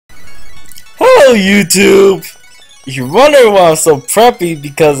Hello YouTube! You're wondering why I'm so preppy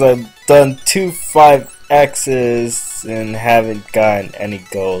because I've done 2 5X's and haven't gotten any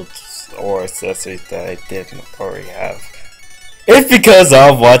golds or accessories that I didn't already have. It's because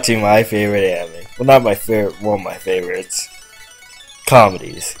I'm watching my favorite anime. Well, not my favorite, one of my favorites.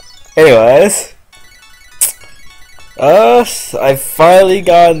 Comedies. Anyways. I finally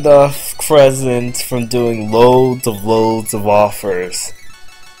got enough presents from doing loads of offers.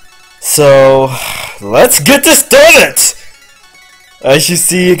 So, let's get this started! As you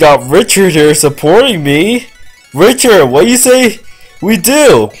see, you got Richard here supporting me. Richard, what do you say we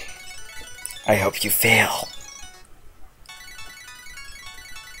do? I hope you fail.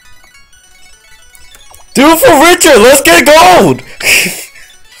 Do it for Richard! Let's get gold!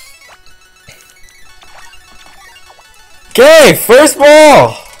 Okay, first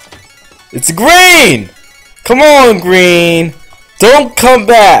ball! It's green! Come on, green! Don't come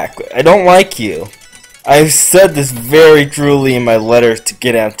back! I don't like you. I've said this very truly in my letter to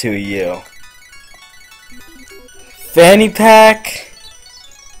Getamped to you. Fanny pack?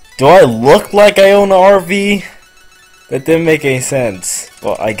 Do I look like I own an RV? That didn't make any sense.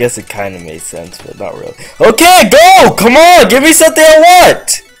 Well, I guess it kind of made sense, but not really. Okay, go! Come on! Give me something I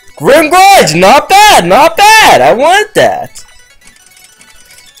want! Grim Grudge! Not bad! Not bad! I want that!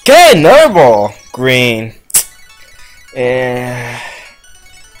 Okay, another ball. Green.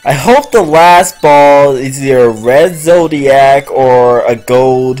 I hope the last ball is either a red Zodiac or a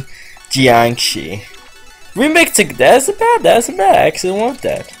gold Jiangxi. Remix it. That's a bad. That's a bad. I actually want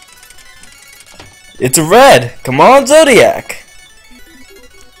that. It's a red. Come on, Zodiac.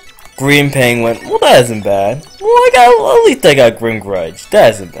 Green Penguin. Well, that isn't bad. Well, at least I got Grim Grudge.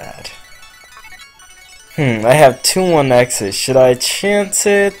 That isn't bad. I have 2 1X's. Should I chance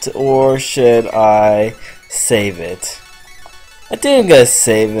it or should I save it? I think I'm gonna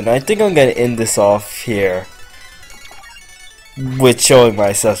save it. I think I'm gonna end this off here with showing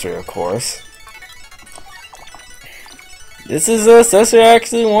my accessory, of course. This is the accessory I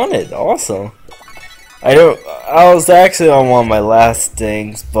actually wanted. Awesome. I was actually on one of my last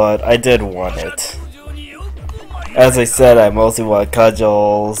things, but I did want it. As I said, I mostly want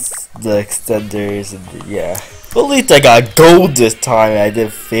cudgels, the extenders, and yeah. But at least I got gold this time. I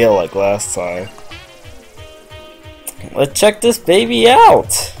didn't fail like last time. Let's check this baby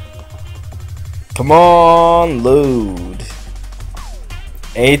out. Come on, load.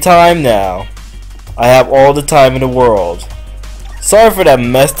 Anytime now. I have all the time in the world. Sorry for that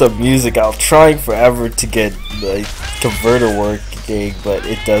messed up music. I was trying forever to get the converter working, but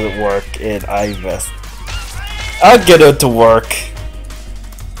it doesn't work, and I messed. I'll get it to work.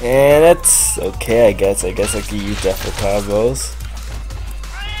 And that's okay, I guess. I guess I can use that for combos.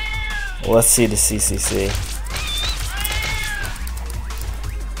 Let's see the CCC.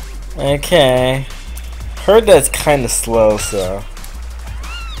 Okay. Heard that's kind of slow, so.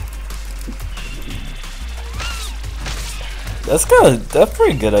 That's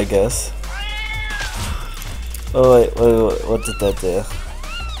pretty good, I guess. Oh wait, what did that do?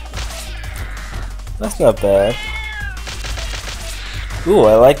 That's not bad. Ooh,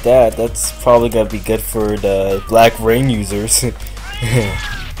 I like that. That's probably gonna be good for the Black Rain users.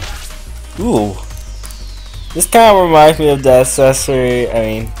 Ooh. This kind of reminds me of the accessory,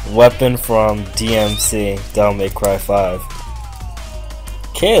 weapon from DMC, Devil May Cry 5.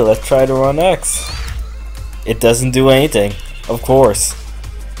 Okay, let's try to run X. It doesn't do anything, of course.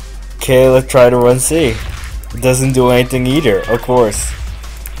 Okay, let's try to run C. It doesn't do anything either, of course.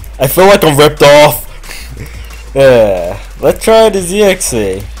 I feel like I'm ripped off. Yeah, let's try the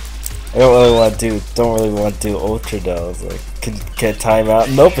ZXC. I don't really want to do Ultra though. Like, can time out?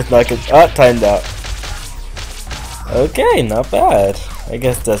 Nope, it's not good. Ah, timed out. Okay, not bad. I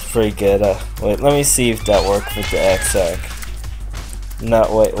guess that's pretty good. Wait, let me see if that worked with the XX. No,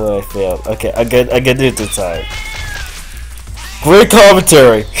 wait, I failed. Okay, I can do it this time. Great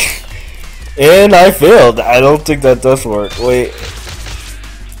commentary! And I failed. I don't think that does work. Wait.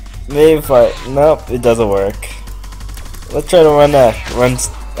 Maybe if nope, it doesn't work. Let's try to run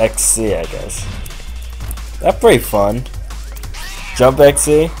XC, I guess. That's pretty fun. Jump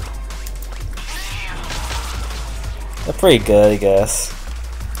XC. They're pretty good, I guess.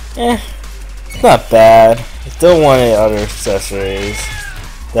 It's not bad. I still want any other accessories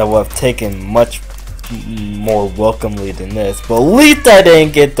that would have taken much more welcomely than this. But at least I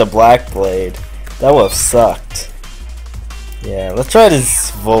didn't get the Black Blade. That would have sucked. Yeah, let's try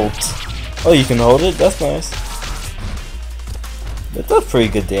this Volt. Oh, you can hold it? That's nice. That does pretty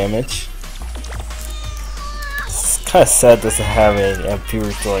good damage. It's kind of sad doesn't have any MP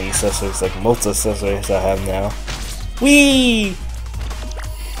restoring accessories like most accessories I have now. Whee!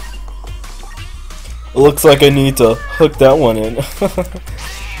 It looks like I need to hook that one in.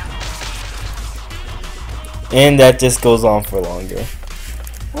 And that just goes on for longer.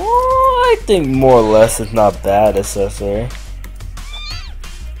 Oh, I think more or less it's not bad accessory.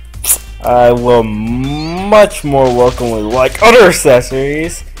 I will much more welcome with like other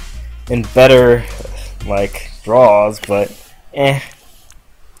accessories and better like draws, but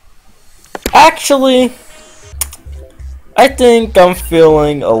Actually, I think I'm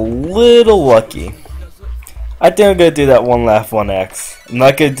feeling a little lucky. I think I'm gonna do that one last 1X. I'm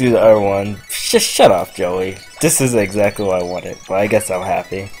not gonna do the other one. Just shut up, Joey. This is exactly what I wanted, but I guess I'm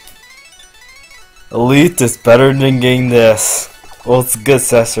happy. Elite is better than getting this. Well, it's a good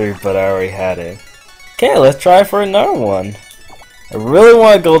accessory, but I already had it. Okay, let's try for another one. I really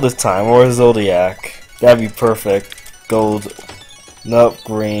want to go this time, or Zodiac. That'd be perfect. Gold. Nope,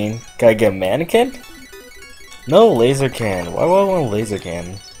 green. Can I get a mannequin? No, laser cannon. Why would I want a laser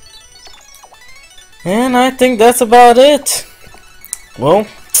cannon? And I think that's about it. Well,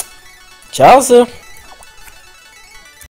 ciao, sir.